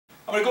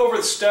I'm going to go over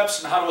the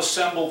steps on how to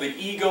assemble the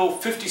Ego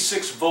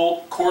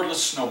 56-volt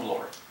cordless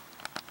snowblower.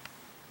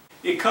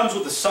 It comes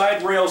with the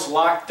side rails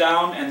locked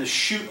down and the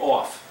chute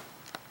off.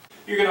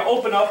 You're going to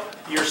open up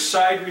your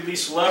side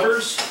release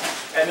levers,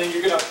 and then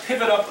you're going to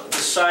pivot up the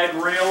side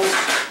rails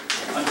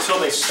until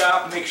they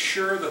stop. Make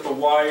sure that the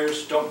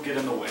wires don't get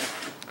in the way.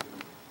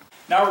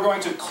 Now we're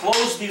going to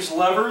close these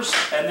levers,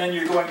 and then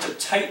you're going to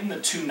tighten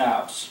the two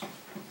knobs.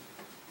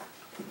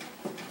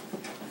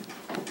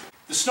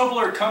 The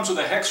snowblower comes with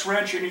a hex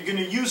wrench, and you're going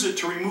to use it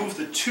to remove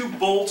the two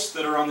bolts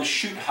that are on the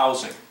chute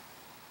housing.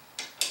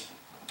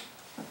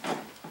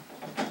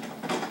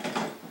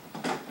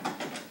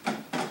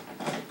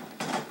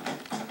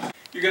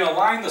 You're going to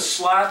line the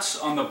slots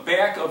on the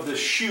back of the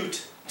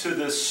chute to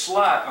this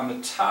slot on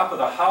the top of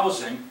the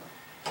housing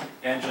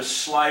and just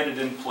slide it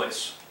in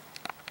place.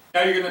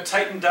 Now you're going to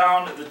tighten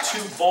down the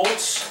two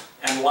bolts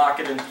and lock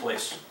it in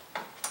place.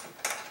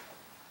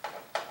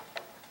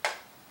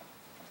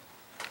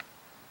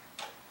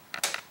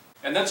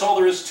 And that's all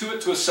there is to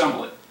it to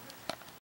assemble it.